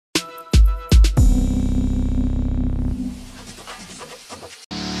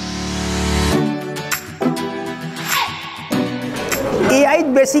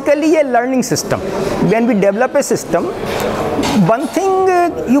basically a learning system. When we develop a system, one thing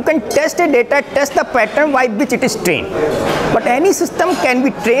you can test a data, test the pattern by which it is trained. But any system can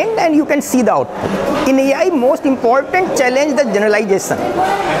be trained and you can see the output. In AI, most important challenge the generalization.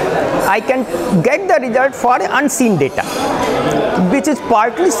 I can get the result for unseen data, which is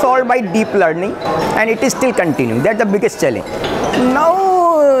partly solved by deep learning, and it is still continuing. That's the biggest challenge. Now,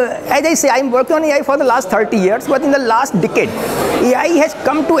 as I say, I'm working on AI for the last 30 years, but in the last decade, AI has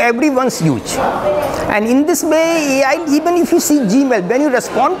come to everyone's use. And in this way, AI, even if you see Gmail, when you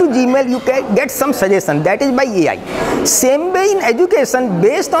respond to Gmail, you can get some suggestion. That is by AI. Same way in education,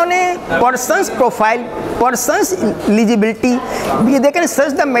 based on a person's profile, person's eligibility, they can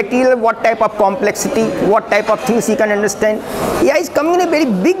search the material, what type of complexity, what type of things he can understand. AI is coming in a very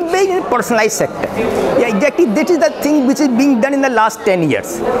big way in personalized sector. Yeah, exactly. That is the thing which is being done in the last 10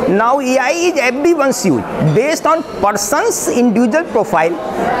 years. Now AI is everyone's use, based on person's individual profile,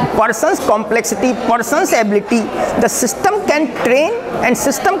 person's complexity, person's ability. The system can train and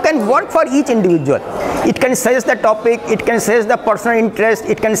system can work for each individual. It can suggest the topic, it can suggest the personal interest,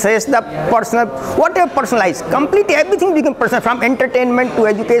 it can suggest the personal, whatever personalized. Complete everything become personal, from entertainment to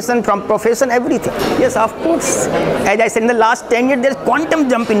education, from profession, everything. Yes, of course. As I said, in the last 10 years, there is quantum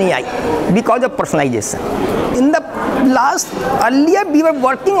jump in AI because of personalization. In the earlier we were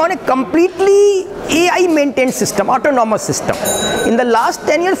working on a completely AI maintained system, autonomous system. In the last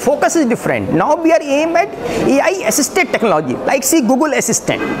 10 years, focus is different. Now we are aimed at AI assisted technology, like see Google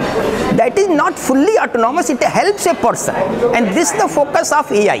Assistant. That is not fully autonomous, it helps a person. And this is the focus of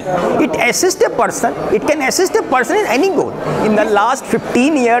AI. It assists a person, it can assist a person in any goal. In the last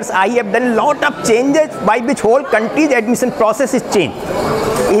 15 years, I have done a lot of changes by which whole country's admission process is changed.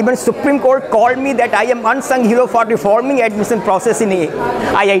 Even Supreme Court called me that I am unsung hero for reforming admission process in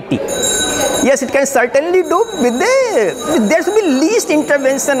IIT. Yes, it can certainly do with there should be least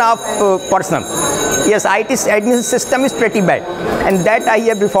intervention of person. Yes, IIT's admission system is pretty bad, and that I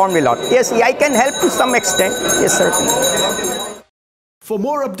have reformed a lot. Yes, AI can help to some extent. Yes, certainly. For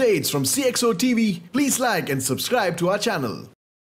more updates from CXO TV, please like and subscribe to our channel.